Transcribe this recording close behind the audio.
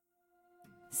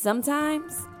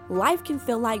Sometimes, life can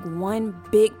feel like one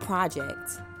big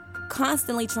project,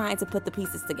 constantly trying to put the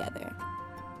pieces together.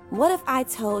 What if I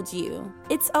told you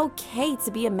it's okay to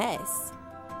be a mess?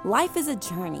 Life is a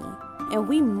journey, and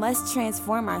we must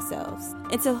transform ourselves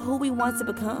into who we want to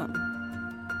become.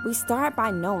 We start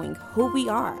by knowing who we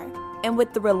are and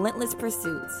with the relentless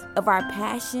pursuit of our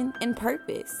passion and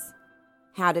purpose.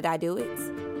 How did I do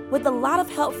it? With a lot of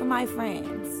help from my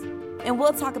friends. And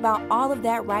we'll talk about all of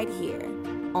that right here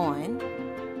on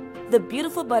The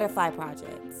Beautiful Butterfly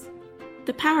Project.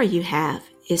 The power you have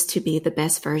is to be the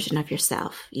best version of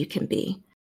yourself you can be,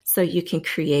 so you can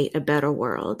create a better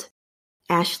world.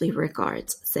 Ashley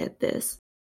Rickards said this.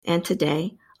 And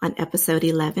today, on episode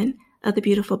 11 of The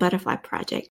Beautiful Butterfly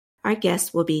Project, our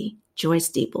guest will be Joyce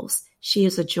Diebels. She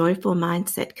is a joyful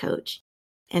mindset coach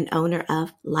and owner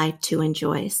of Life to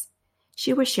Enjoyce.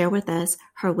 She will share with us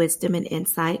her wisdom and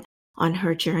insight on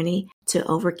her journey to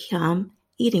overcome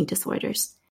eating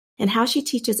disorders and how she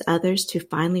teaches others to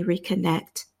finally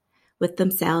reconnect with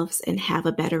themselves and have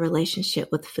a better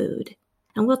relationship with food.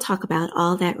 And we'll talk about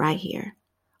all that right here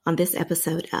on this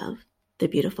episode of The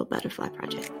Beautiful Butterfly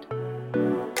Project.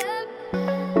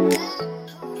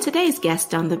 Today's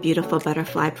guest on The Beautiful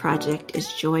Butterfly Project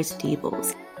is Joyce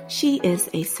Diebels. She is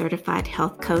a certified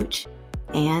health coach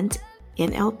and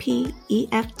NLP,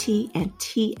 EFT, and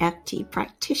TFT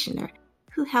practitioner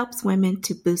who helps women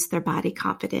to boost their body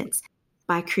confidence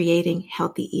by creating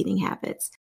healthy eating habits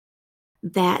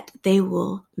that they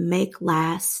will make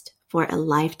last for a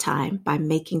lifetime by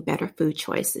making better food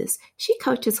choices. She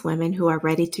coaches women who are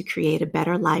ready to create a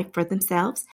better life for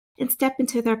themselves and step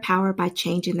into their power by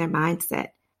changing their mindset.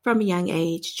 From a young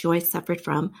age, Joyce suffered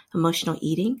from emotional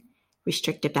eating,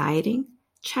 restrictive dieting,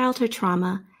 childhood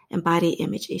trauma, and body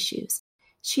image issues.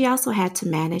 She also had to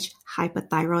manage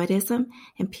hypothyroidism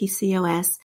and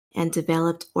PCOS and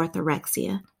developed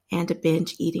orthorexia and a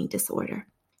binge eating disorder.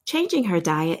 Changing her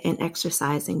diet and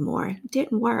exercising more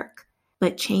didn't work,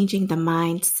 but changing the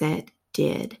mindset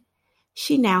did.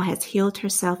 She now has healed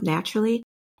herself naturally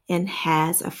and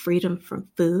has a freedom from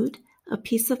food, a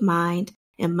peace of mind,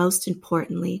 and most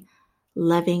importantly,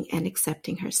 loving and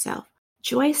accepting herself.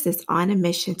 Joyce is on a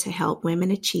mission to help women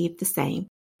achieve the same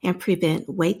and prevent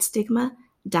weight stigma,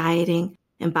 dieting,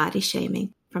 and body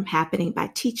shaming from happening by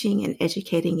teaching and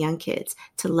educating young kids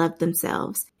to love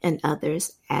themselves and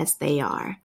others as they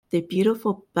are. The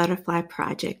Beautiful Butterfly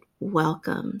Project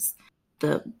welcomes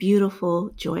the beautiful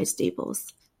Joyce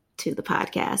Diebels to the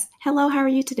podcast. Hello, how are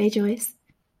you today, Joyce?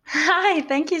 Hi,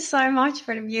 thank you so much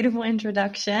for the beautiful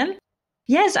introduction.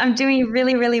 Yes, I'm doing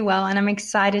really, really well, and I'm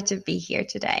excited to be here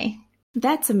today.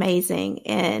 That's amazing.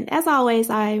 And as always,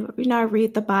 I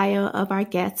read the bio of our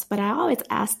guests, but I always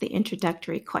ask the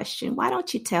introductory question. Why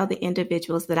don't you tell the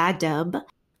individuals that I dub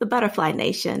the Butterfly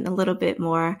Nation a little bit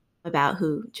more about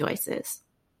who Joyce is?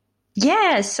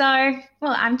 Yeah,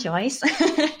 I'm Joyce,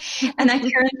 and I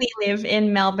currently live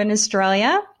in Melbourne,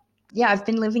 Australia. Yeah, I've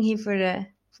been living here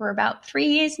for about 3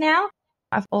 years now.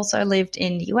 I've also lived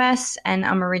in the US, and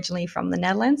I'm originally from the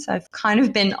Netherlands, so I've kind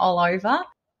of been all over.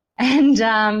 And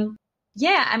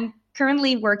I'm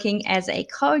currently working as a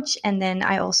coach, and then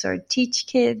I also teach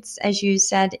kids, as you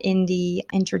said in the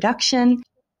introduction.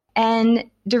 And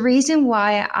the reason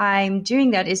why I'm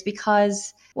doing that is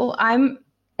because, I'm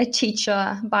a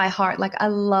teacher by heart. Like, I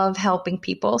love helping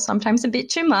people, sometimes a bit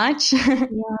too much,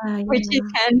 which is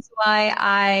hence why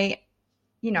I,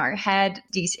 had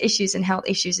these issues and health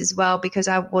issues as well, because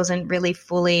I wasn't really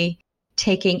fully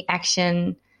taking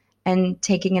action and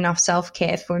taking enough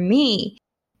self-care for me.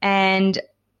 And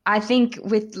I think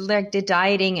with like the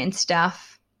dieting and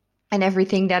stuff and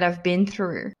everything that I've been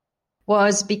through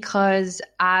was because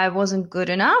I wasn't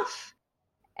good enough.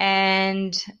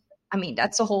 And I mean,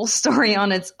 that's a whole story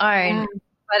on its own. Yeah.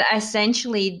 But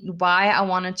essentially why I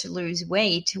wanted to lose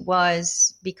weight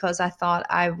was because I thought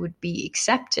I would be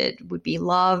accepted, would be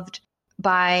loved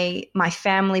by my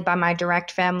family, by my direct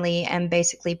family, and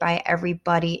basically by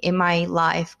everybody in my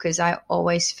life, because I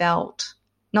always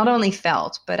not only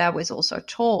felt, but I was also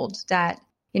told that,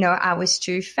 I was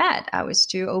too fat, I was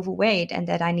too overweight, and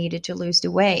that I needed to lose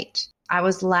the weight. I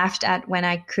was laughed at when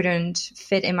I couldn't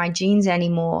fit in my jeans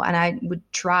anymore, and I would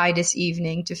try this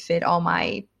evening to fit all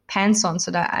my pants on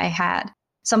so that I had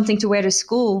something to wear to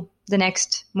school the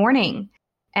next morning.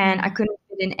 And I couldn't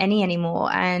fit in any anymore.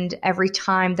 And every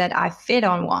time that I fit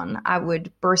on one, I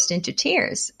would burst into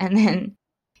tears. And then,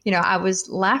 I was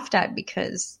laughed at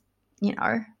because,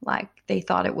 like they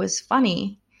thought it was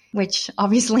funny, which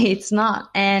obviously it's not.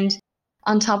 And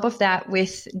on top of that,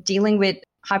 with dealing with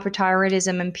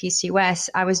hyperthyroidism and PCOS,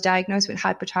 I was diagnosed with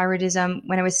hyperthyroidism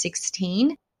when I was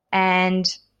 16.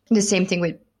 And the same thing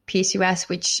with PCOS,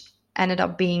 which ended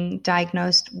up being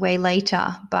diagnosed way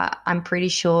later. But I'm pretty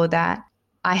sure that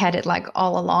I had it like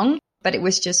all along, but it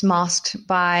was just masked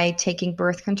by taking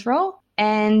birth control.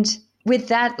 And with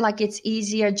that, like it's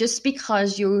easier just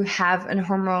because you have a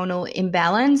hormonal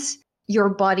imbalance, your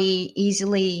body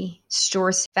easily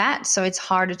stores fat. So it's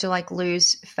harder to like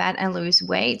lose fat and lose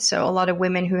weight. So a lot of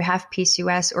women who have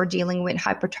PCOS or dealing with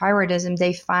hyperthyroidism,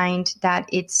 they find that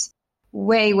it's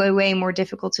way, way, way more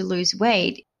difficult to lose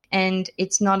weight. And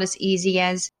it's not as easy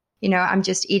as, I'm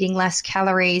just eating less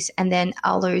calories and then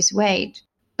I'll lose weight.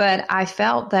 But I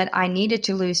felt that I needed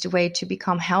to lose the weight to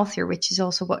become healthier, which is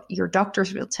also what your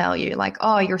doctors will tell you. Like,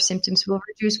 oh, your symptoms will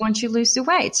reduce once you lose the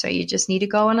weight. So you just need to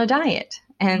go on a diet.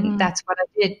 And that's what I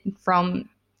did from,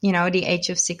 the age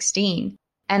of 16.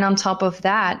 And on top of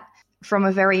that, from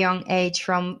a very young age,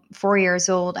 from 4 years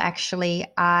old, actually,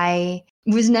 I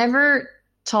was never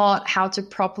taught how to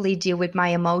properly deal with my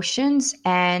emotions.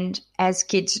 And as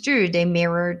kids do, they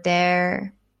mirror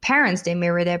their parents, they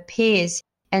mirror their peers.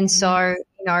 And so,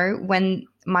 when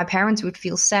my parents would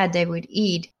feel sad, they would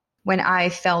eat. When I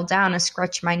fell down and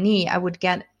scratched my knee, I would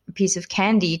get a piece of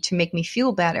candy to make me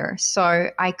feel better. So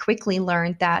I quickly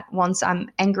learned that once I'm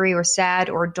angry or sad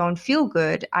or don't feel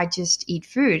good, I just eat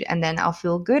food and then I'll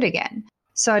feel good again.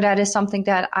 So that is something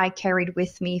that I carried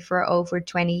with me for over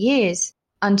 20 years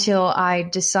until I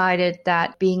decided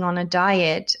that being on a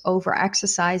diet, over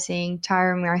exercising,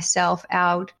 tiring myself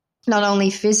out, not only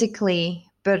physically,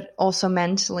 but also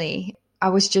mentally, I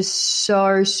was just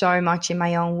so much in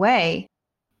my own way.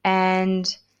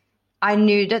 And I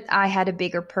knew that I had a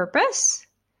bigger purpose.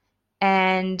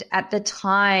 And at the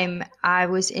time, I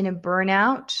was in a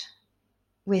burnout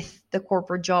with the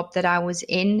corporate job that I was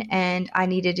in, and I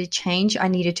needed to change. I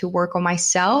needed to work on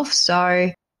myself.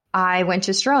 So I went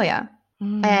to Australia.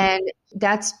 And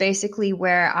that's basically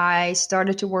where I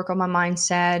started to work on my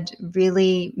mindset,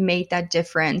 really made that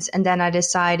difference. And then I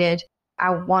decided I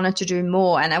wanted to do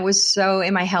more. And I was so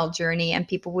in my health journey, and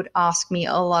people would ask me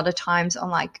a lot of times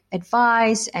on like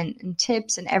advice and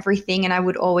tips and everything. And I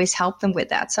would always help them with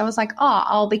that. So I was like, oh,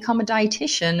 I'll become a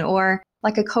dietitian or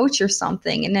like a coach or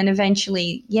something. And then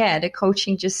eventually, the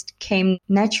coaching just came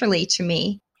naturally to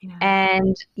me. Yeah.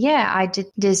 And I did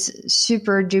this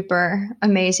super duper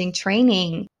amazing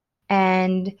training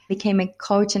and became a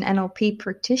coach and NLP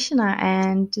practitioner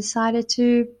and decided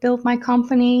to build my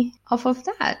company off of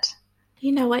that.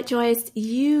 You know what, Joyce?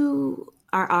 You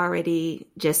are already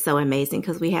just so amazing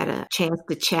because we had a chance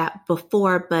to chat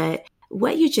before, but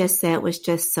what you just said was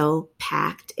just so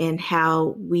packed in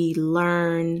how we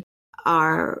learn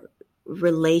our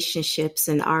relationships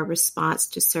and our response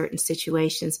to certain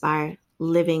situations by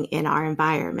living in our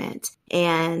environment.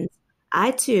 And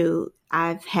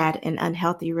I've had an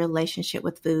unhealthy relationship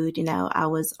with food. I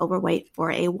was overweight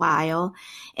for a while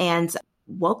and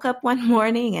woke up one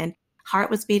morning and heart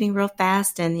was beating real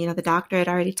fast. And, the doctor had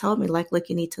already told me, like, look,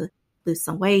 you need to lose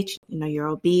some weight. You're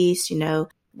obese,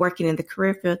 working in the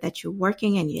career field that you're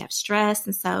working and you have stress.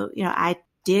 And so, I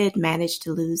did manage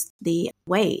to lose the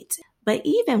weight. But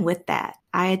even with that,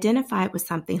 I identified with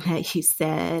something that you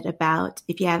said about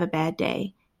if you have a bad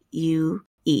day, you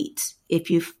eat. If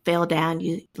you fell down,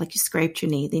 you scraped your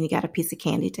knee, then you got a piece of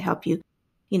candy to help you,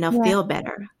 feel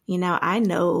better. I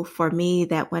know for me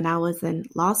that when I was in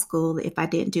law school, if I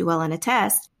didn't do well on a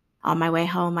test, on my way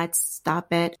home, I'd stop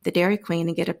at the Dairy Queen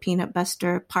and get a peanut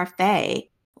butter parfait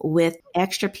with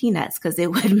extra peanuts because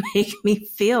it would make me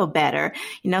feel better.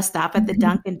 Stop at the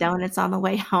Dunkin' Donuts on the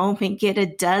way home and get a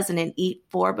dozen and eat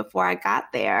 4 before I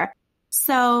got there.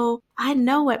 So I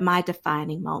know what my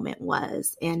defining moment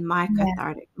was and my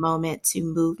cathartic moment to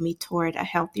move me toward a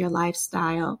healthier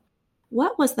lifestyle.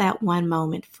 What was that one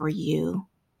moment for you?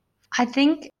 I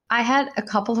think I had a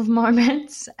couple of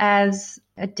moments as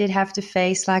I did have to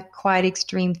face like quite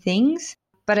extreme things,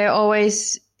 but I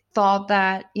always thought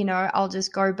that, I'll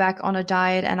just go back on a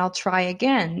diet and I'll try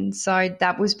again. So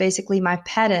that was basically my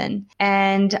pattern.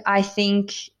 And I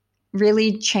think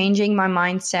really changing my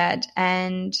mindset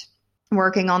and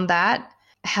working on that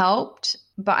helped.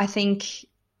 But I think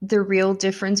the real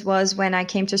difference was when I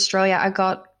came to Australia, I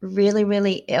got really,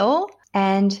 really ill.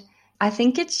 And I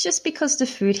think it's just because the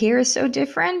food here is so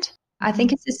different. I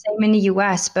think it's the same in the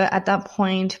US, but at that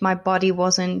point, my body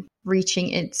wasn't reaching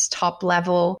its top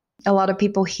level. A lot of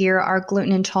people here are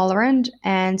gluten intolerant.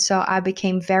 And so I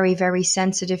became very, very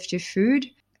sensitive to food,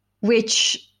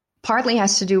 which partly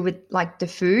has to do with like the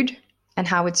food and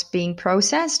how it's being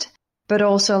processed. But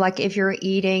also like if you're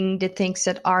eating the things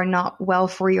that are not well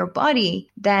for your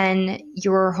body, then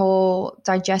your whole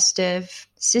digestive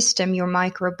system, your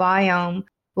microbiome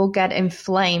will get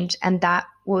inflamed. And that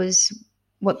was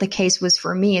what the case was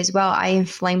for me as well. I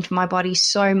inflamed my body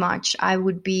so much. I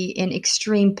would be in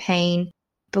extreme pain,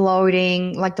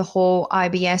 bloating, like the whole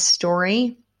IBS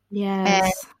story. And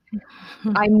Yes.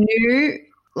 I knew,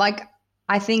 like,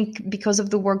 I think because of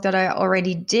the work that I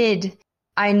already did,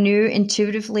 I knew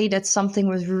intuitively that something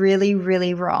was really,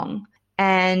 really wrong.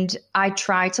 And I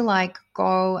tried to like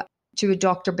go to a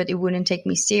doctor, but it wouldn't take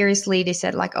me seriously. They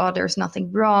said like, oh, there's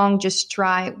nothing wrong. Just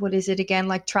try, what is it again?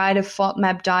 Like try the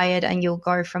FODMAP diet and you'll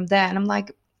go from there. And I'm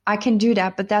like, I can do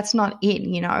that, but that's not it,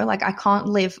 you know, like I can't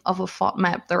live off a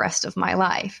FODMAP the rest of my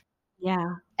life.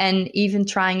 Yeah. And even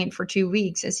trying it for 2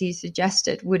 weeks, as he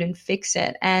suggested, wouldn't fix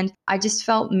it. And I just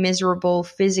felt miserable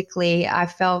physically. I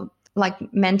felt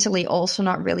like mentally also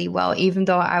not really well, even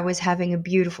though I was having a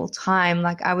beautiful time.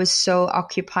 Like I was so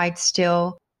occupied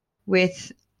still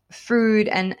with food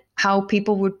and how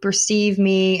people would perceive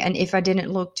me and if I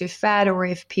didn't look too fat or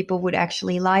if people would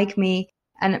actually like me.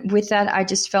 And with that, I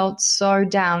just felt so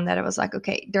down that I was like,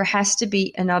 okay, there has to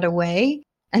be another way.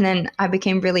 And then I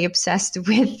became really obsessed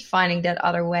with finding that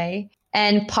other way.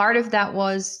 And part of that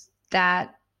was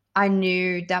that I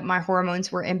knew that my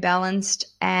hormones were imbalanced.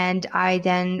 And I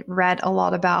then read a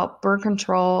lot about birth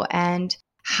control and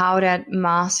how that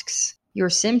masks your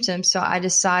symptoms. So I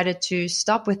decided to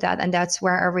stop with that. And that's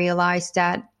where I realized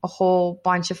that a whole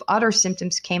bunch of other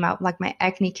symptoms came out, like my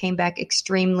acne came back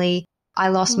extremely. I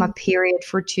lost my period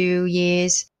for 2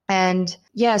 years. And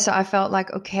yeah, so I felt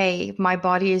like, okay, my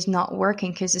body is not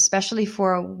working because especially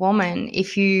for a woman,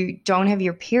 if you don't have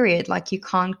your period, like you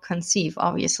can't conceive,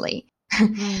 obviously.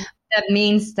 Right. That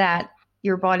means that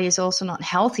your body is also not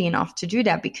healthy enough to do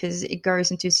that because it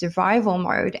goes into survival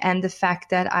mode. And the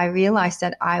fact that I realized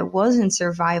that I was in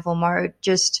survival mode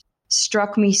just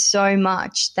struck me so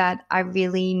much that I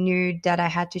really knew that I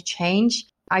had to change.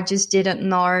 I just didn't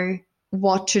know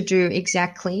what to do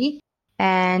exactly.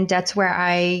 And that's where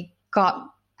I got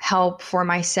help for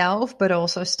myself, but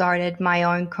also started my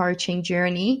own coaching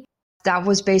journey. That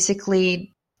was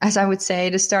basically, as I would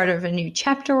say, the start of a new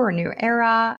chapter or a new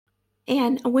era.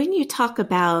 And when you talk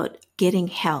about getting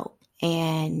help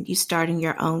and you starting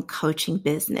your own coaching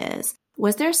business,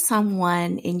 was there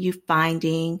someone in you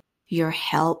finding your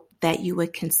help that you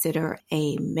would consider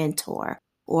a mentor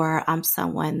or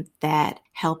someone that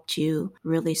helped you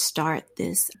really start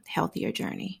this healthier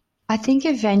journey? I think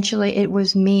eventually it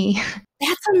was me.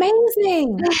 That's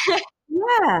amazing.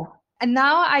 Yeah. And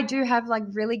now I do have like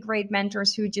really great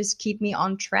mentors who just keep me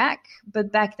on track.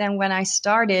 But back then when I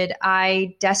started,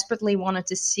 I desperately wanted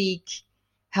to seek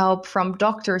help from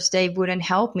doctors. They wouldn't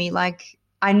help me. Like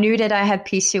I knew that I had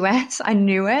PCOS. I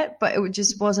knew it, but it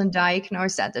just wasn't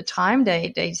diagnosed at the time.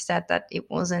 They said that it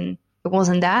wasn't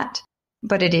that,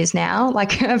 but it is now.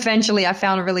 Like eventually I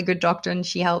found a really good doctor and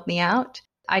she helped me out.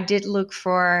 I did look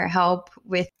for help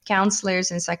with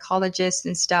counselors and psychologists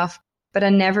and stuff, but I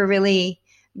never really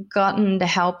gotten the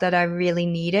help that I really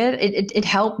needed. It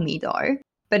helped me though.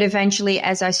 But eventually,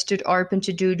 as I stood open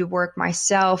to do the work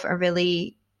myself, I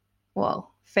really,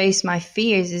 face my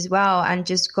fears as well and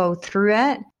just go through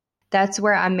it. That's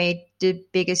where I made the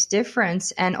biggest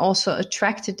difference and also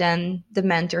attracted then the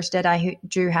mentors that I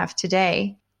do have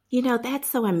today. You know, that's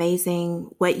so amazing.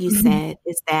 What you said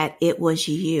is that it was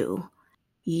you.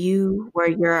 You were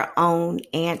your own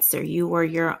answer. You were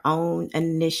your own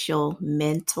initial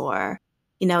mentor.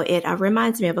 You know, it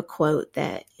reminds me of a quote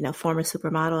that, former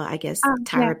supermodel, I guess,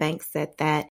 Tyra Banks said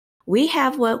that we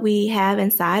have what we have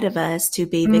inside of us to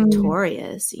be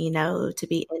victorious, to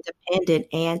be independent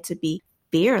and to be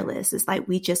fearless. It's like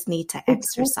we just need to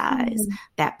exercise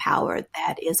that power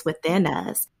that is within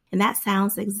us. And that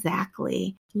sounds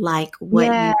exactly like what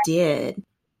you did.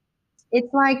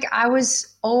 It's like I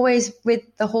was always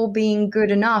with the whole being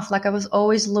good enough. Like I was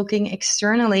always looking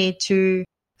externally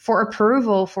for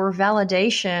approval, for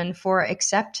validation, for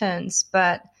acceptance.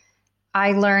 But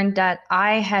I learned that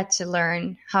I had to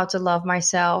learn how to love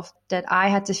myself, that I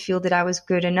had to feel that I was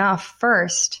good enough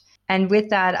first. And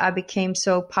with that, I became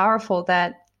so powerful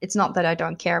that it's not that I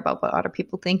don't care about what other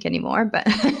people think anymore, but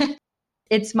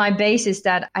it's my basis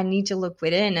that I need to look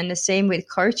within. And the same with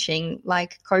coaching.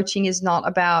 Like coaching is not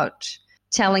about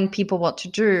telling people what to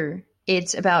do.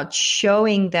 It's about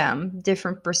showing them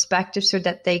different perspectives so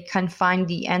that they can find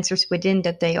the answers within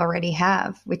that they already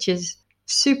have, which is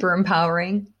super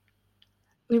empowering.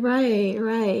 Right,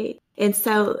 right. And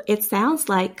so it sounds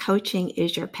like coaching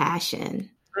is your passion.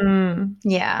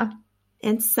 Yeah.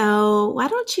 And so why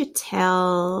don't you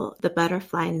tell the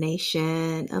Butterfly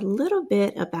Nation a little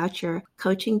bit about your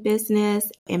coaching business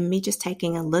and me just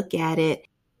taking a look at it.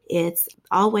 It's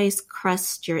Always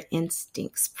Trust Your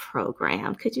Instincts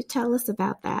program. Could you tell us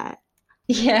about that?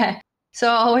 Yeah. So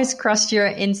always trust your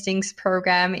instincts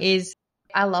program is,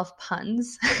 I love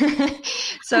puns.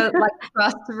 So like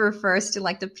trust refers to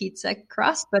like the pizza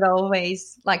crust, but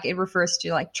always like it refers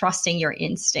to like trusting your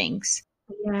instincts.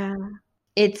 Yeah.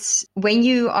 It's when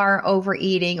you are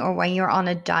overeating or when you're on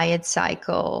a diet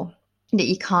cycle that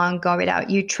you can't go without.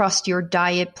 You trust your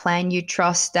diet plan. You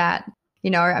trust that,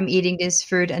 I'm eating this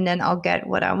food and then I'll get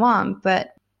what I want.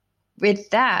 But with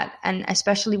that, and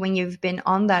especially when you've been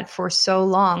on that for so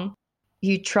long,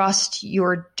 you trust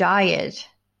your diet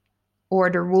or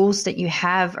the rules that you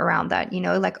have around that,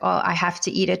 like, oh, I have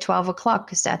to eat at 12 o'clock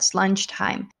because that's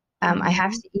lunchtime. I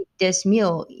have to eat this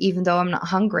meal even though I'm not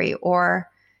hungry, or,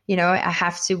 I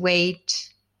have to wait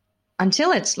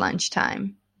until it's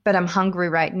lunchtime, but I'm hungry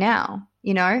right now,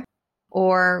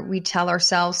 or we tell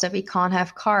ourselves that we can't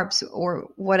have carbs or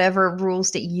whatever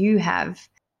rules that you have.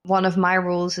 One of my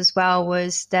rules as well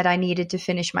was that I needed to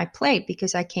finish my plate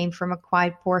because I came from a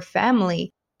quite poor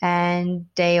family and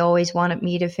they always wanted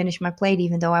me to finish my plate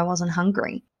even though I wasn't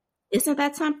hungry. Isn't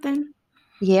that something?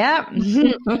 Yeah,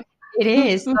 it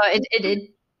is. So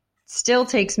it still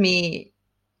takes me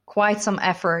quite some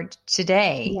effort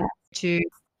today to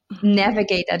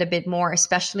navigate that a bit more,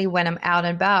 especially when I'm out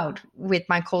and about with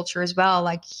my culture as well.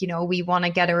 Like, we want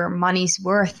to get our money's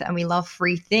worth and we love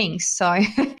free things. So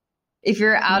if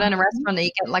you're out in a restaurant and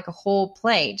you get like a whole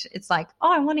plate, it's like,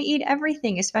 oh, I want to eat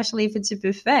everything, especially if it's a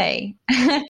buffet.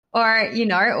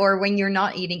 or when you're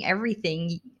not eating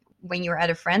everything, when you're at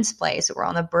a friend's place or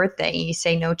on a birthday and you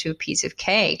say no to a piece of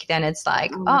cake, then it's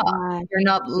like, you're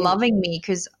not loving me,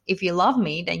 because if you love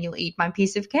me, then you'll eat my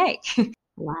piece of cake.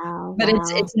 Wow. But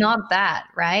it's not that,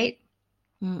 right?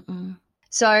 Mm-mm.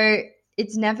 So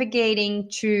it's navigating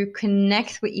to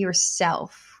connect with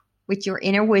yourself, with your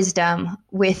inner wisdom,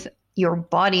 with your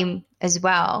body as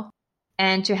well,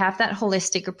 and to have that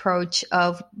holistic approach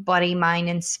of body, mind,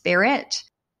 and spirit,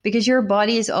 because your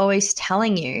body is always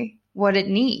telling you what it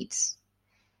needs.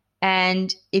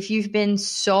 And if you've been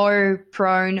so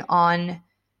prone on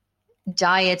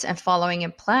diets and following a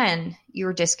plan,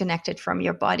 you're disconnected from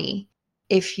your body.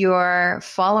 If you're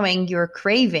following your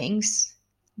cravings,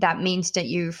 that means that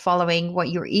you're following what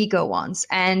your ego wants.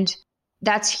 And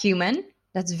that's human.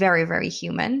 That's very, very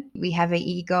human. We have an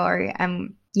ego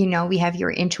and, we have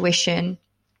your intuition.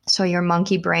 So your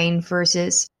monkey brain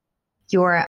versus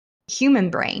your human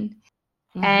brain.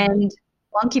 Mm-hmm. And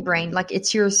monkey brain, like,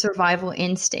 it's your survival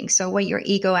instinct. So what your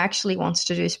ego actually wants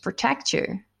to do is protect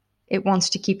you. It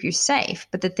wants to keep you safe.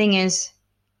 But the thing is,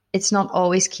 it's not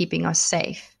always keeping us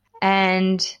safe.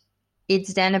 And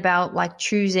it's then about like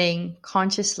choosing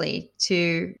consciously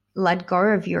to let go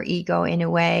of your ego in a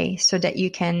way so that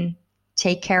you can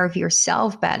take care of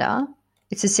yourself better.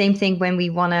 It's the same thing when we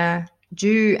want to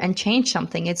do and change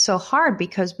something. It's so hard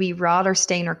because we rather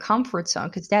stay in our comfort zone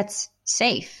because that's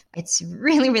safe. It's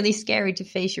really, really scary to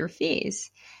face your fears.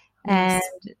 Yes.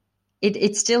 And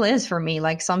it still is for me.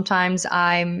 Like, sometimes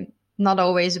I'm not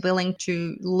always willing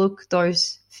to look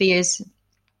those fears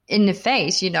in the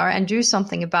face, and do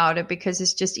something about it, because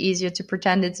it's just easier to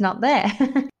pretend it's not there.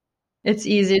 It's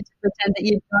easier to pretend that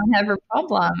you don't have a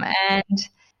problem. And,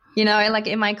 like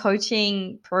in my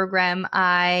coaching program,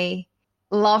 I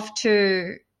love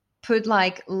to put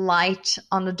like light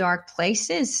on the dark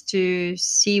places to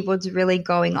see what's really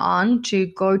going on, to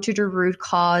go to the root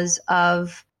cause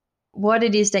of what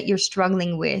it is that you're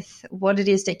struggling with, what it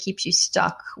is that keeps you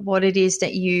stuck, what it is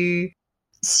that you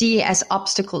see as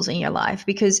obstacles in your life,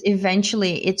 because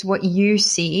eventually it's what you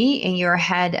see in your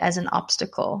head as an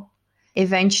obstacle.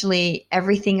 Eventually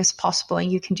everything is possible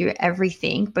and you can do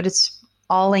everything, but it's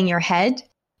all in your head.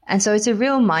 And so it's a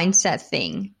real mindset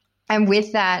thing. And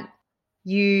with that,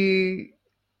 you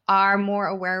are more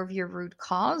aware of your root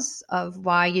cause of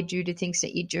why you do the things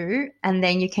that you do. And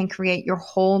then you can create your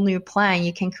whole new plan.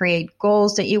 You can create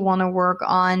goals that you want to work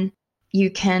on. You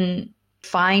can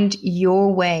find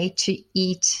your way to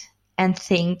eat and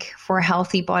think for a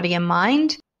healthy body and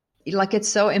mind. Like, it's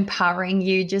so empowering.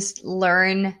 You just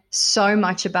learn so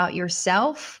much about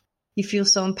yourself. You feel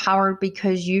so empowered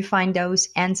because you find those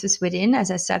answers within, as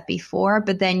I said before,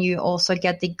 but then you also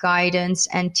get the guidance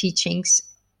and teachings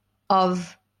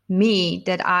of me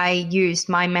that I used,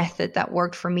 my method that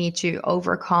worked for me to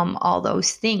overcome all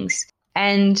those things.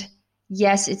 And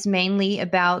yes, it's mainly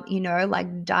about,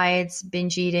 like diets,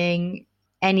 binge eating,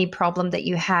 any problem that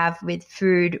you have with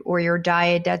food or your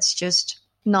diet that's just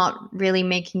not really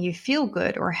making you feel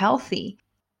good or healthy.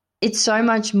 It's so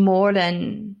much more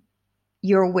than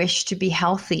your wish to be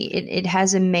healthy. It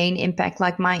has a main impact.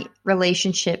 Like, my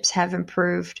relationships have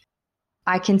improved.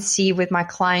 I can see with my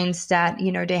clients that,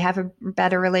 they have a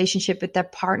better relationship with their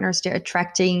partners. They're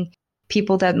attracting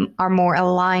people that are more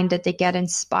aligned, that they get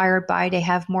inspired by, they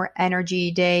have more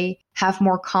energy, they have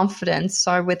more confidence.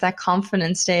 So with that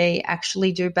confidence, they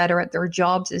actually do better at their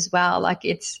jobs as well. Like,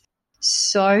 it's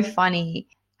so funny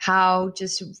how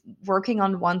just working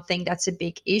on one thing that's a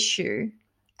big issue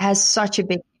has such a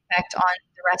big effect on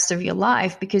the rest of your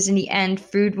life, because in the end,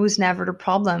 food was never the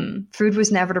problem. Food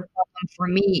was never the problem for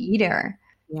me either.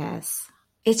 Yes.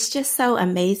 It's just so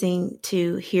amazing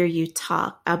to hear you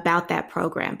talk about that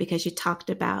program, because you talked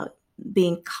about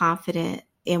being confident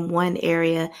in one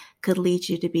area could lead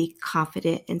you to be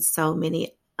confident in so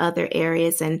many other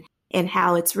areas, and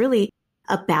how it's really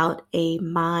about a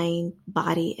mind,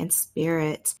 body, and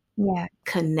spirit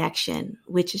connection,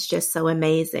 which is just so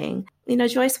amazing. You know,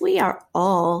 Joyce, we are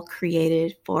all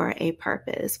created for a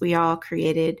purpose. We are all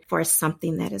created for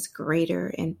something that is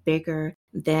greater and bigger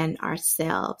than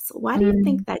ourselves. Why do you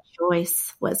think that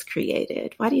Joyce was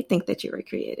created? Why do you think that you were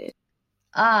created?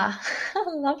 I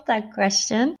love that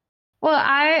question. Well,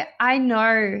 I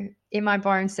know in my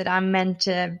bones that I'm meant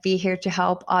to be here to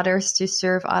help others, to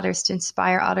serve others, to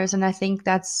inspire others. And I think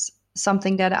that's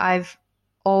something that I've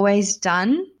always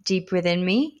done deep within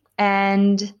me.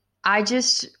 And I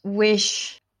just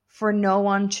wish for no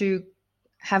one to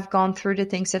have gone through the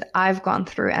things that I've gone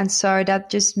through. And so that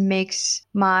just makes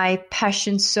my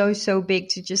passion so, so big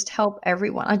to just help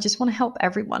everyone. I just want to help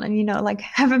everyone and, like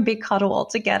have a big cuddle all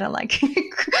together, like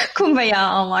kumbaya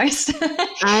almost.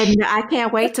 I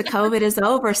can't wait till COVID is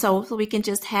over so we can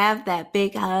just have that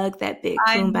big hug, that big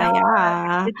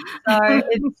kumbaya.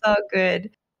 It's so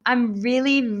good. I'm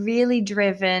really, really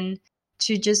driven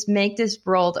to just make this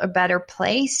world a better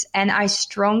place. And I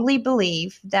strongly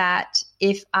believe that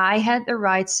if I had the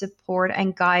right support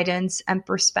and guidance and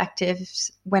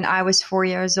perspectives when I was 4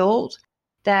 years old,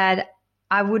 that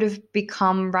I would have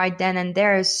become right then and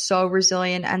there so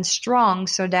resilient and strong,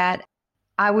 so that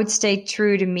I would stay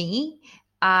true to me.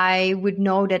 I would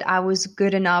know that I was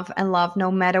good enough and loved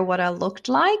no matter what I looked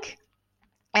like,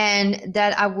 and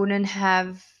that I wouldn't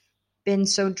have been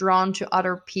so drawn to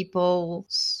other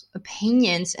people's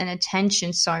opinions and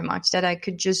attention so much, that I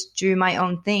could just do my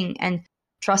own thing and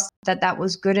trust that that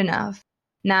was good enough.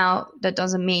 Now, that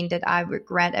doesn't mean that I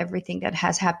regret everything that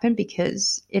has happened,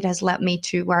 because it has led me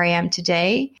to where I am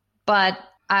today. But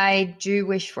I do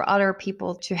wish for other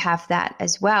people to have that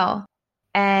as well.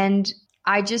 And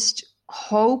I just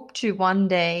hope to one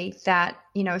day that,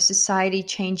 society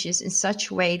changes in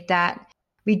such a way that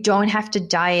we don't have to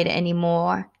diet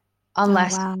anymore,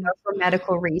 unless for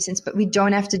medical reasons, but we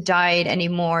don't have to diet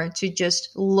anymore to just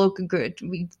look good.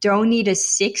 We don't need a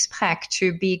six pack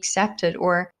to be accepted,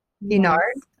 or,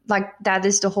 like that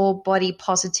is the whole body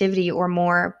positivity, or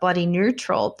more body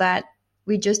neutral, that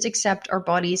we just accept our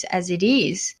bodies as it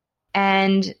is.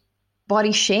 And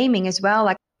body shaming as well.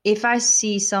 Like, if I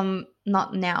see some,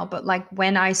 not now, but like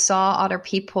when I saw other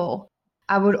people,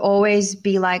 I would always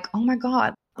be like, oh my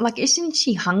God, like, isn't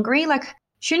she hungry? Like,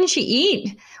 shouldn't she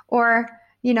eat? Or,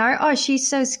 oh, she's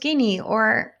so skinny,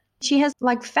 or she has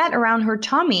like fat around her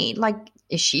tummy. Like,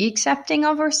 is she accepting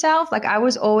of herself? Like, I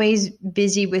was always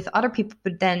busy with other people,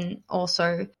 but then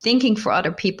also thinking for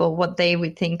other people what they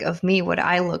would think of me, what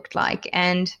I looked like.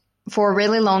 And for a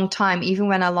really long time, even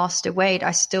when I lost the weight,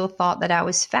 I still thought that I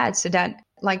was fat. So that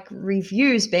like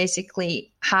reviews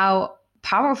basically how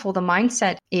powerful the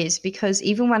mindset is, because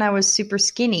even when I was super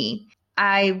skinny,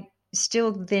 I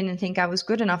still didn't think I was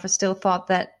good enough. I still thought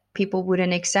that people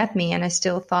wouldn't accept me. And I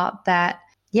still thought that,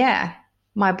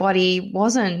 my body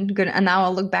wasn't good. And now I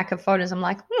look back at photos, I'm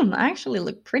like, I actually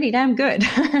look pretty damn good.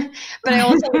 But I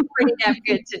also look pretty damn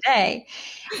good today.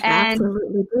 And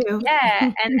absolutely do.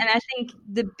 And I think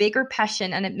the bigger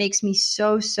passion, and it makes me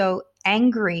so, so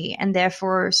angry and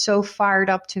therefore so fired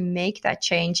up to make that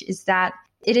change, is that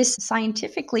it is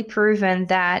scientifically proven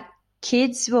that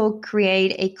kids will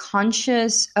create a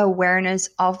conscious awareness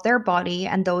of their body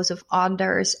and those of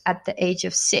others at the age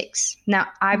of 6. Now,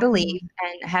 I believe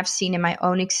and have seen in my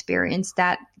own experience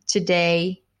that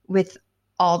today, with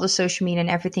all the social media and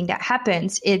everything that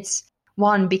happens, it's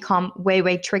become way,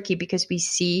 way tricky, because we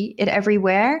see it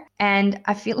everywhere. And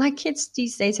I feel like kids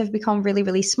these days have become really,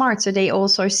 really smart. So they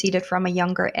also see that from a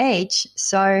younger age.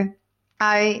 So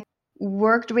I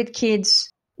worked with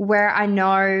kids where I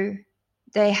know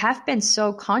they have been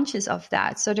so conscious of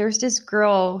that. So there's this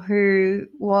girl who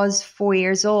was 4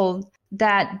 years old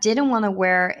that didn't want to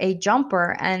wear a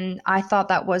jumper. And I thought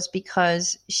that was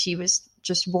because she was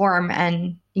just warm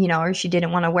and, she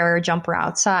didn't want to wear a jumper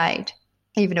outside,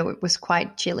 even though it was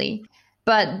quite chilly.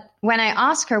 But when I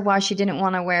asked her why she didn't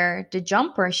want to wear the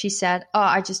jumper, she said, "Oh,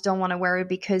 I just don't want to wear it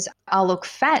because I'll look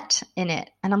fat in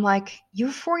it." And I'm like, "You're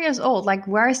 4 years old. Like,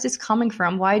 where is this coming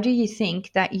from? Why do you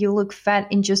think that you look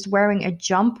fat in just wearing a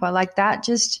jumper like that?"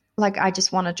 Just like, I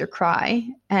just wanted to cry.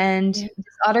 And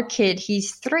this other kid,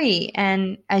 he's 3.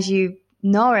 And as you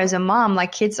know, as a mom,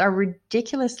 like, kids are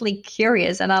ridiculously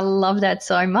curious. And I love that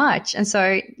so much. And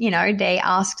so, they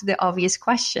asked the obvious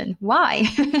question, why?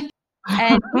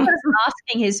 And he was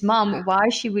asking his mom why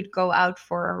she would go out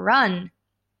for a run.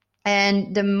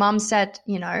 And the mom said,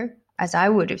 as I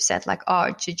would have said, like,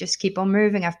 "Oh, to just keep on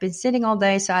moving. I've been sitting all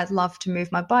day, so I'd love to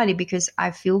move my body because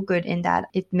I feel good in that.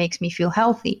 It makes me feel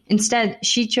healthy." Instead,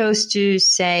 she chose to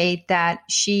say that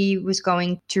she was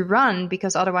going to run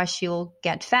because otherwise she'll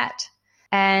get fat.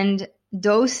 And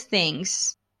those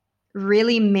things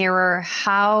really mirror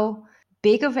how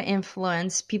big of an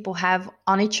influence people have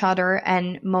on each other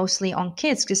and mostly on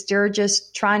kids, because they're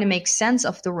just trying to make sense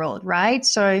of the world, right?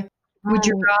 So would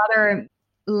you rather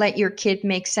let your kid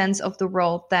make sense of the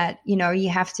world that, you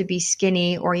have to be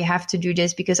skinny or you have to do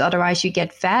this because otherwise you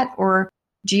get fat? Or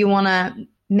do you want to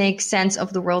make sense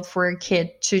of the world for a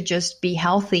kid to just be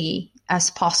healthy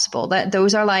as possible?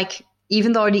 Those are like,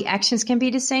 even though the actions can be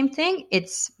the same thing,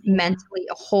 it's mentally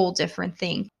a whole different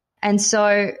thing. And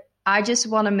so I just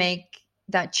want to make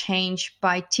that change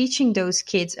by teaching those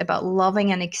kids about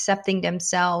loving and accepting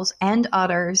themselves and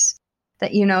others,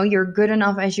 that, you're good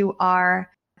enough as you are,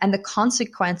 and the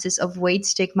consequences of weight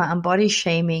stigma and body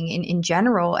shaming in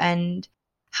general, and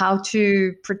how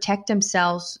to protect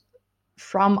themselves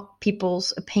from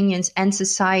people's opinions and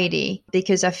society.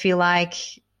 Because I feel like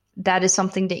that is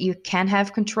something that you can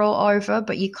have control over,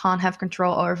 but you can't have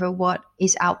control over what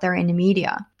is out there in the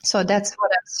media. So that's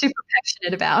what I'm super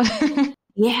passionate about.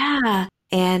 Yeah.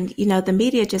 And, the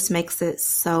media just makes it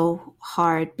so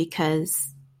hard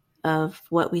because of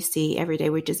what we see every day.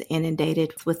 We're just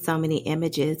inundated with so many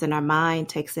images, and our mind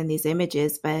takes in these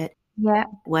images. But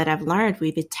what I've learned,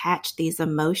 we've attached these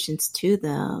emotions to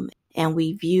them, and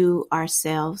we view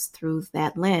ourselves through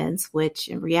that lens, which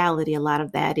in reality, a lot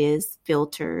of that is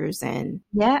filters and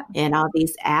all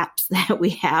these apps that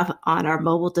we have on our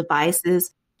mobile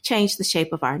devices. Change the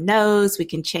shape of our nose. We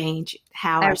can change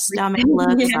how our stomach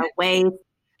looks, our waist.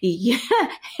 Yeah.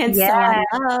 And so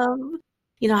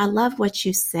I love what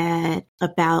you said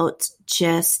about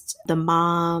just the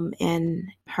mom and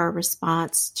her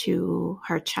response to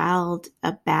her child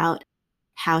about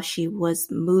how she was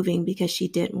moving because she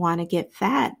didn't want to get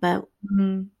fat. But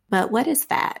what is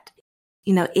fat?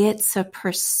 It's a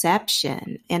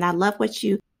perception. And I love what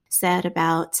you said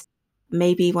about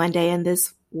maybe one day in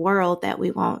this world that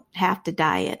we won't have to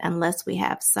diet unless we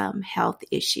have some health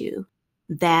issue.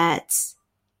 That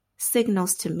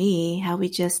signals to me how we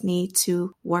just need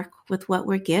to work with what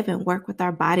we're given, work with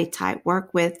our body type,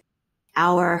 work with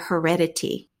our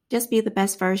heredity, just be the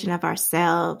best version of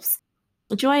ourselves.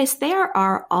 Joyce, there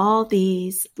are all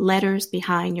these letters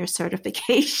behind your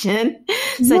certification,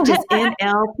 such as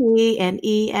NLP and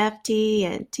EFT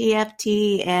and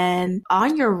TFT, and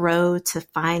on your road to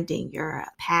finding your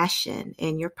passion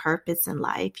and your purpose in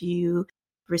life, you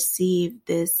received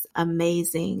this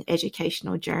amazing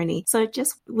educational journey. So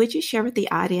just would you share with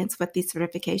the audience what these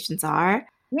certifications are?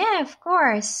 Yeah, of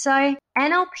course. So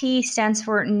NLP stands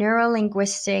for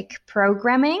Neuro-Linguistic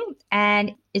Programming,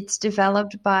 and it's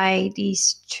developed by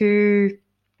these 2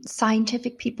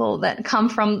 scientific people that come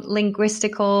from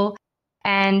linguistical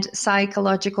and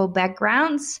psychological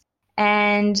backgrounds.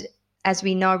 And as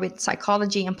we know, with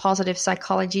psychology and positive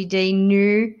psychology,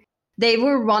 they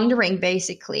were wondering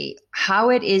basically how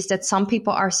it is that some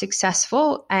people are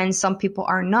successful and some people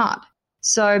are not.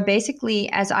 So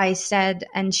basically, as I said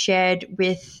and shared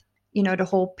with, the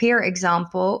whole peer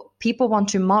example, people want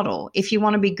to model. If you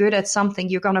want to be good at something,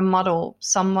 you're going to model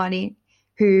somebody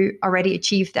who already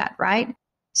achieved that, right?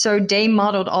 So they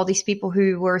modeled all these people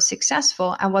who were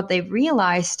successful. And what they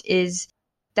realized is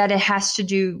that it has to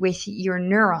do with your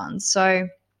neurons. So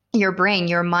your brain,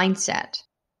 your mindset.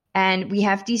 And we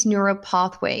have these neural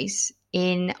pathways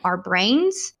in our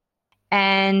brains,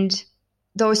 and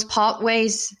those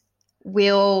pathways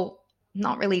will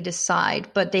not really decide,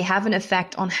 but they have an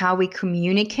effect on how we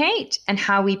communicate and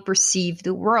how we perceive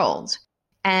the world.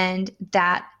 And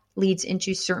that leads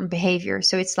into certain behavior.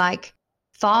 So it's like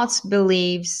thoughts,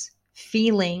 beliefs,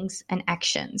 feelings, and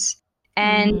actions.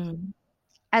 And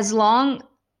as long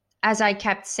as I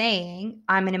kept saying,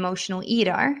 I'm an emotional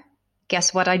eater,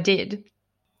 guess what I did?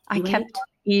 I kept on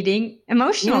eating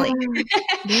emotionally.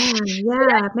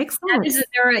 Yeah, makes sense.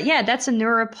 That's a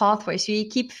neural pathway. So you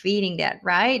keep feeding that,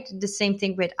 right? The same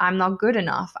thing with I'm not good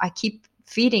enough. I keep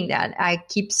feeding that. I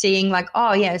keep seeing like,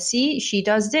 oh yeah, see, she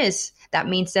does this. That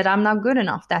means that I'm not good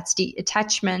enough. That's the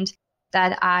attachment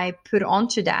that I put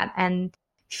onto that and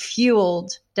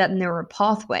fueled that neural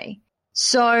pathway.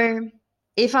 So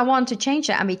if I want to change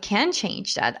that, and we can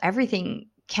change that, everything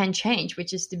can change,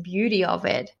 which is the beauty of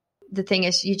it. The thing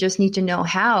is, you just need to know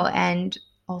how, and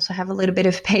also have a little bit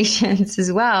of patience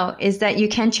as well, is that you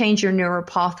can change your neural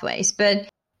pathways. But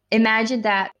imagine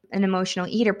that an emotional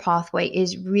eater pathway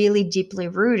is really deeply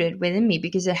rooted within me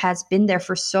because it has been there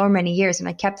for so many years and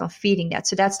I kept on feeding that.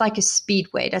 So that's like a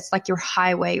speedway. That's like your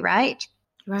highway, right?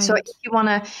 Right. So if you want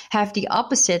to have the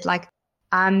opposite, like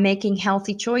I'm making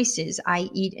healthy choices, I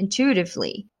eat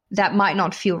intuitively, that might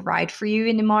not feel right for you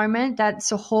in the moment.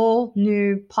 That's a whole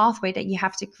new pathway that you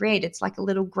have to create. It's like a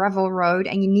little gravel road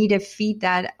and you need to feed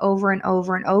that over and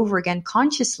over and over again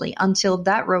consciously until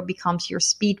that road becomes your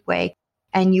speedway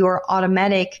and your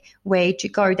automatic way to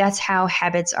go. That's how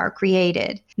habits are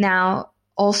created. Now,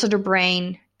 also the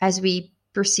brain, as we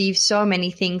perceive so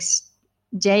many things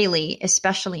daily,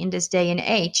 especially in this day and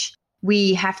age,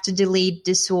 we have to delete,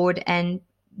 dissort, and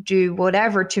do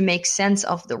whatever to make sense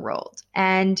of the world.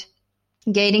 And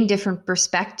gaining different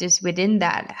perspectives within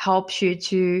that helps you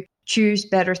to choose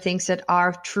better things that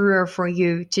are truer for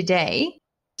you today.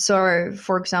 So,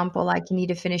 for example, like you need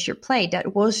to finish your plate.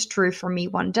 That was true for me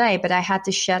one day, but I had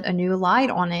to shed a new light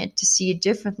on it to see it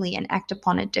differently and act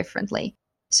upon it differently.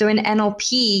 So in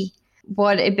NLP,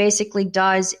 what it basically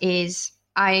does is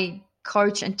I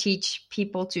coach and teach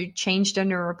people to change their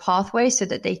neural pathway so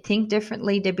that they think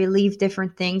differently, they believe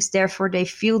different things, therefore they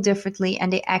feel differently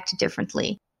and they act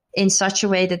differently in such a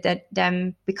way that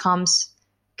then becomes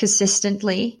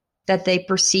consistently, that they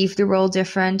perceive the world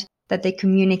different, that they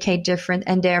communicate different,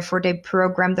 and therefore they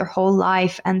program their whole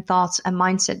life and thoughts and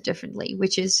mindset differently,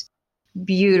 which is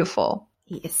beautiful.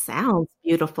 It sounds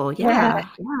beautiful. Yeah.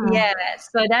 Yeah.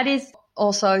 So that is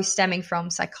also stemming from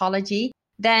psychology.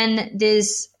 Then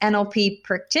this NLP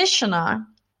practitioner,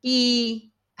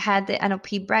 he had the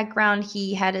NLP background.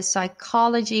 He had a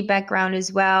psychology background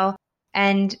as well.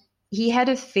 And he had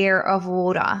a fear of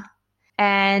water.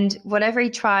 And whatever he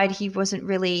tried, he wasn't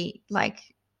really like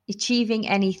achieving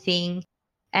anything.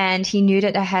 And he knew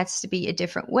that there has to be a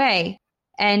different way.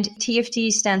 And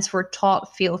TFT stands for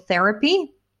Thought Field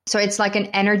Therapy. So it's like an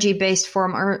energy-based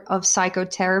form of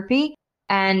psychotherapy.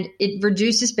 And it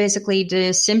reduces basically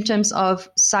the symptoms of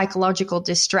psychological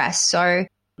distress. So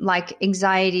like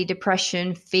anxiety,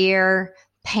 depression, fear,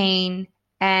 pain,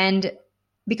 and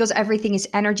because everything is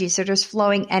energy, so there's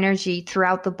flowing energy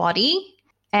throughout the body.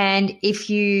 And if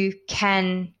you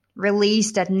can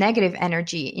release that negative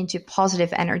energy into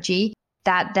positive energy,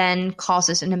 that then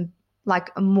causes a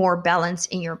more balance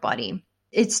in your body.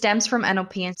 It stems from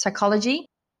NLP and psychology,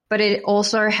 but it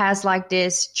also has like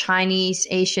this Chinese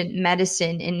ancient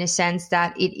medicine in the sense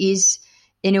that it is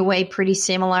in a way pretty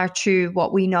similar to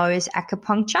what we know as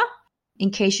acupuncture.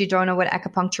 In case you don't know what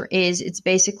acupuncture is, it's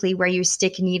basically where you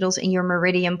stick needles in your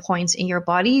meridian points in your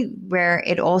body, where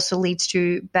it also leads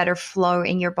to better flow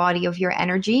in your body of your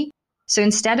energy. So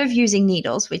instead of using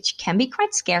needles, which can be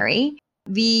quite scary,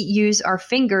 we use our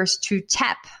fingers to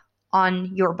tap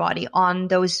on your body, on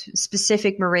those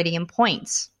specific meridian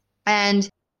points. And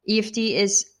EFT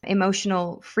is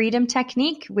emotional freedom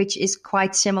technique, which is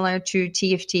quite similar to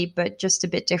TFT, but just a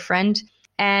bit different.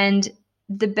 And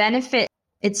the benefit,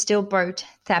 it's still both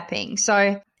tapping.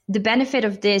 So the benefit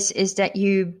of this is that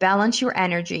you balance your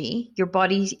energy, your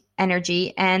body's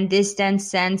energy, and this then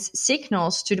sends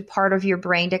signals to the part of your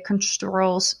brain that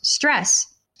controls stress.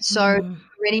 So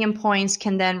meridian points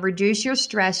can then reduce your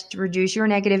stress, reduce your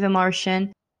negative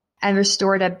emotion, and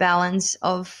restore that balance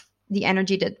of the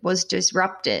energy that was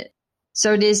disrupted.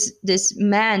 So this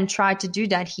man tried to do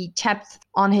that. He tapped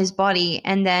on his body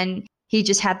and then he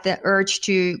just had the urge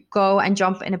to go and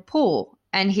jump in a pool.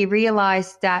 And he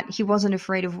realized that he wasn't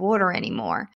afraid of water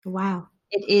anymore. Wow.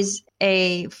 It is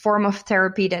a form of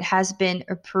therapy that has been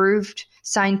approved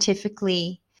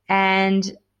scientifically.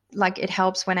 And like it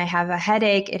helps when I have a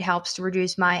headache. It helps to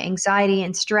reduce my anxiety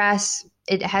and stress.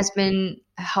 It has been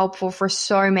helpful for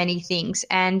so many things.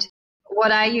 And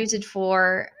what I use it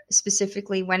for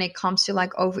specifically when it comes to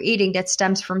like overeating, that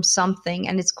stems from something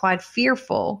and it's quite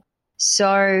fearful.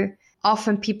 So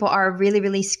often people are really,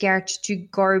 really scared to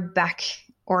go back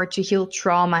or to heal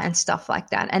trauma and stuff like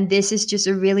that. And this is just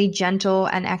a really gentle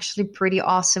and actually pretty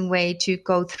awesome way to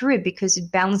go through it because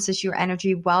it balances your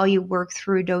energy while you work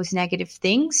through those negative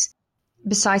things.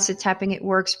 Besides the tapping, it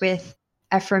works with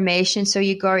affirmation. So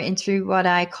you go into what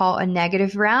I call a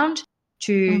negative round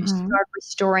to start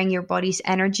restoring your body's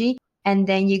energy. And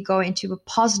then you go into a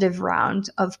positive round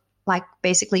of like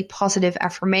basically positive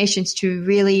affirmations to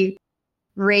really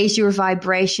raise your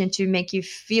vibration, to make you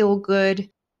feel good,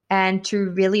 and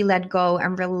to really let go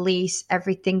and release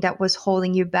everything that was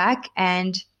holding you back.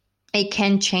 And it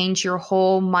can change your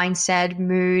whole mindset,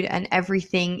 mood, and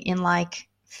everything in like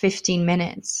 15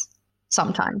 minutes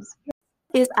sometimes.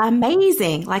 It's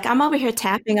amazing. Like I'm over here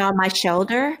tapping on my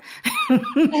shoulder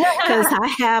because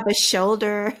I have a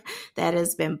shoulder that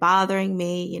has been bothering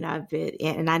me.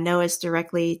 And I know it's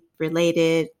directly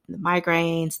related to the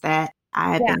migraines that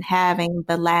I've been having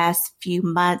the last few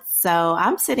months. So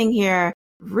I'm sitting here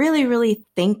really, really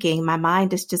thinking. My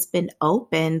mind has just been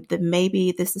open that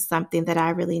maybe this is something that I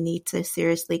really need to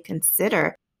seriously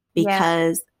consider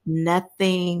because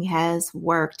nothing has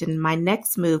worked. And my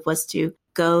next move was to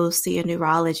go see a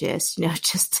neurologist,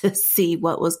 just to see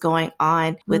what was going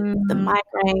on with the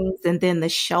migraines and then the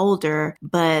shoulder.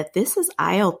 But this is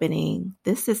eye-opening.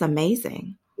 This is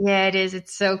amazing. Yeah, it is.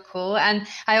 It's so cool. And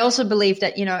I also believe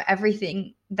that,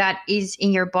 everything that is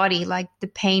in your body, like the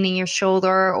pain in your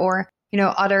shoulder or,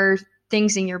 other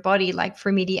things in your body, like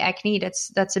for me, the acne,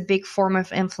 that's a big form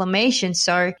of inflammation.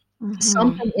 So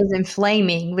something is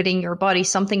inflaming within your body.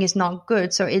 Something is not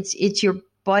good. So it's your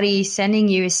body sending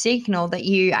you a signal that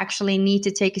you actually need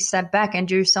to take a step back and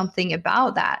do something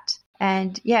about that.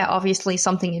 And obviously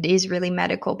something it is really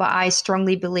medical, but I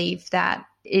strongly believe that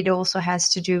it also has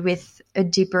to do with a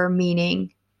deeper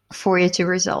meaning for you to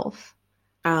resolve.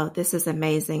 Oh, this is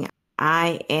amazing.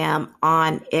 I am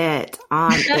on it.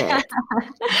 Thank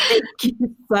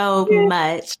you so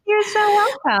much. You're so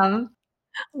welcome.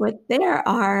 Well, there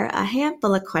are a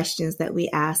handful of questions that we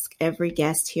ask every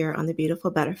guest here on the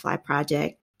Beautiful Butterfly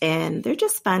Project, and they're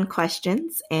just fun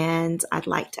questions, and I'd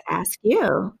like to ask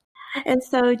you. And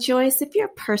so, Joyce, if your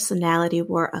personality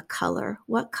were a color,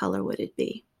 what color would it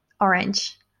be?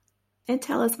 Orange. And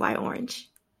tell us why orange.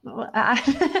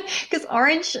 Because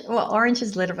orange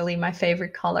is literally my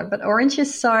favorite color, but orange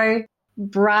is so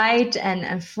bright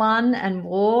and fun and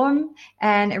warm,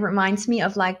 and it reminds me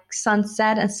of like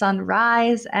sunset and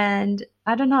sunrise, and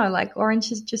I don't know, like orange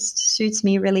just suits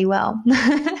me really well.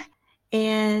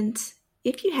 And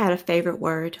if you had a favorite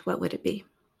word, what would it be?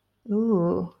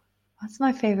 Ooh, what's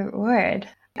my favorite word?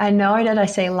 I know that I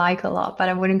say like a lot, but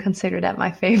I wouldn't consider that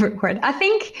my favorite word. I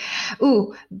think,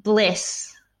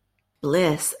 bliss.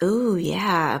 Bliss. Ooh,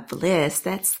 yeah, bliss.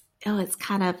 It's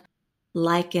kind of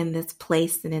like in this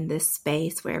place and in this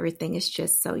space where everything is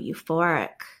just so euphoric.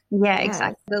 Yeah,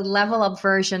 exactly. The level up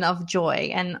version of joy.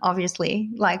 And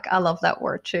obviously, like, I love that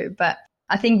word too. But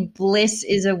I think bliss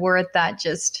is a word that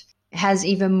just has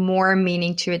even more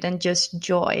meaning to it than just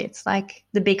joy. It's like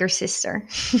the bigger sister.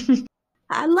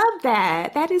 I love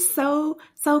that. That is so,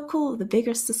 so cool. The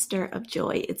bigger sister of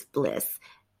joy is bliss.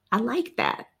 I like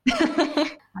that.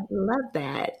 I love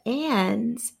that.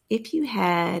 And if you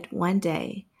had one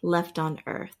day left on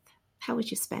earth, how would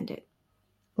you spend it?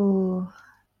 Ooh,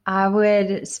 I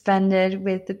would spend it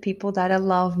with the people that I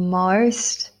love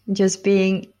most, just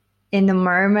being in the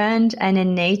moment and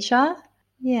in nature.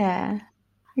 Yeah,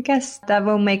 I guess that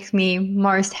will make me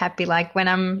most happy, like when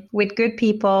I'm with good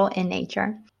people in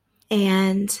nature.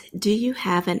 And do you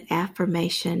have an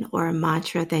affirmation or a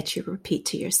mantra that you repeat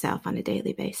to yourself on a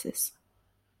daily basis?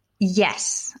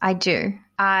 Yes, I do.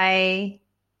 I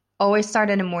always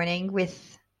start in the morning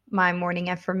with my morning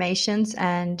affirmations,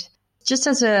 and just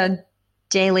as a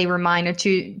daily reminder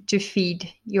to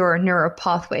feed your neural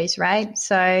pathways, right?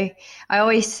 So I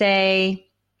always say,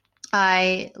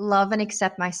 I love and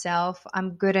accept myself.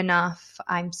 I'm good enough.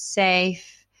 I'm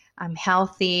safe. I'm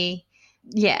healthy.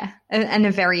 Yeah, and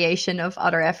a variation of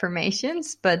other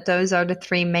affirmations, but those are the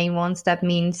three main ones that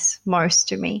means most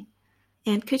to me.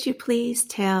 And could you please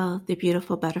tell the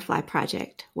Beautiful Butterfly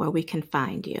Project where we can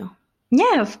find you?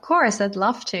 Yeah, of course. I'd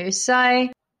love to. So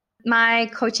my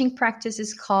coaching practice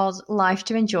is called Life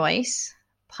to Enjoyce,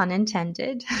 pun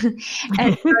intended.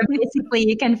 And so basically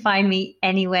you can find me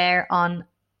anywhere on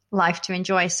Life to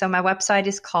Enjoyce. So my website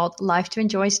is called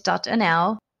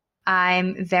lifetoenjoyce.nl.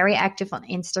 I'm very active on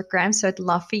Instagram, so I'd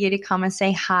love for you to come and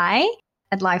say hi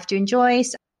at Life to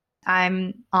Enjoyce.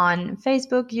 I'm on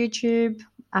Facebook, YouTube.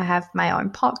 I have my own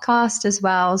podcast as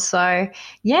well. So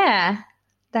yeah,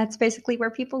 that's basically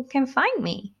where people can find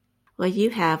me. Well, you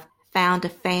have found a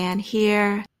fan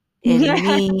here in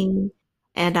me,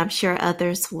 and I'm sure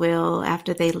others will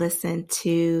after they listen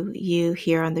to you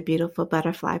here on the Beautiful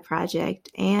Butterfly Project.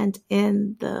 And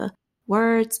in the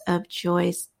words of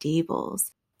Joyce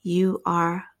Diebels, you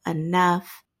are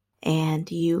enough and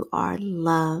you are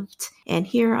loved. And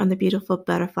here on the Beautiful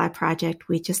Butterfly Project,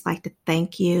 we just like to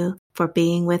thank you for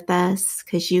being with us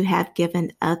because you have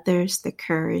given others the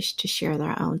courage to share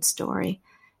their own story.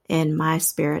 and my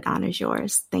spirit honors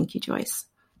yours. Thank you, Joyce.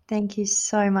 Thank you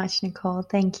so much, Nicole.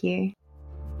 Thank you.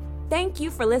 Thank you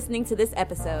for listening to this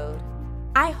episode.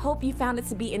 I hope you found it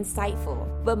to be insightful,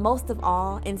 but most of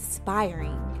all,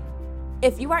 inspiring.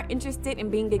 If you are interested in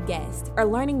being a guest or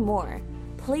learning more,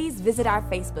 please visit our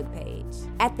Facebook page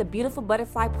at The Beautiful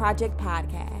Butterfly Project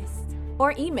Podcast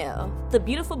or email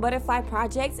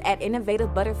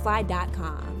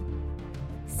thebeautifulbutterflyprojects@innovativebutterfly.com.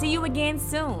 See you again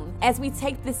soon as we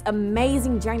take this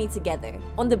amazing journey together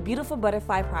on The Beautiful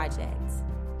Butterfly Project.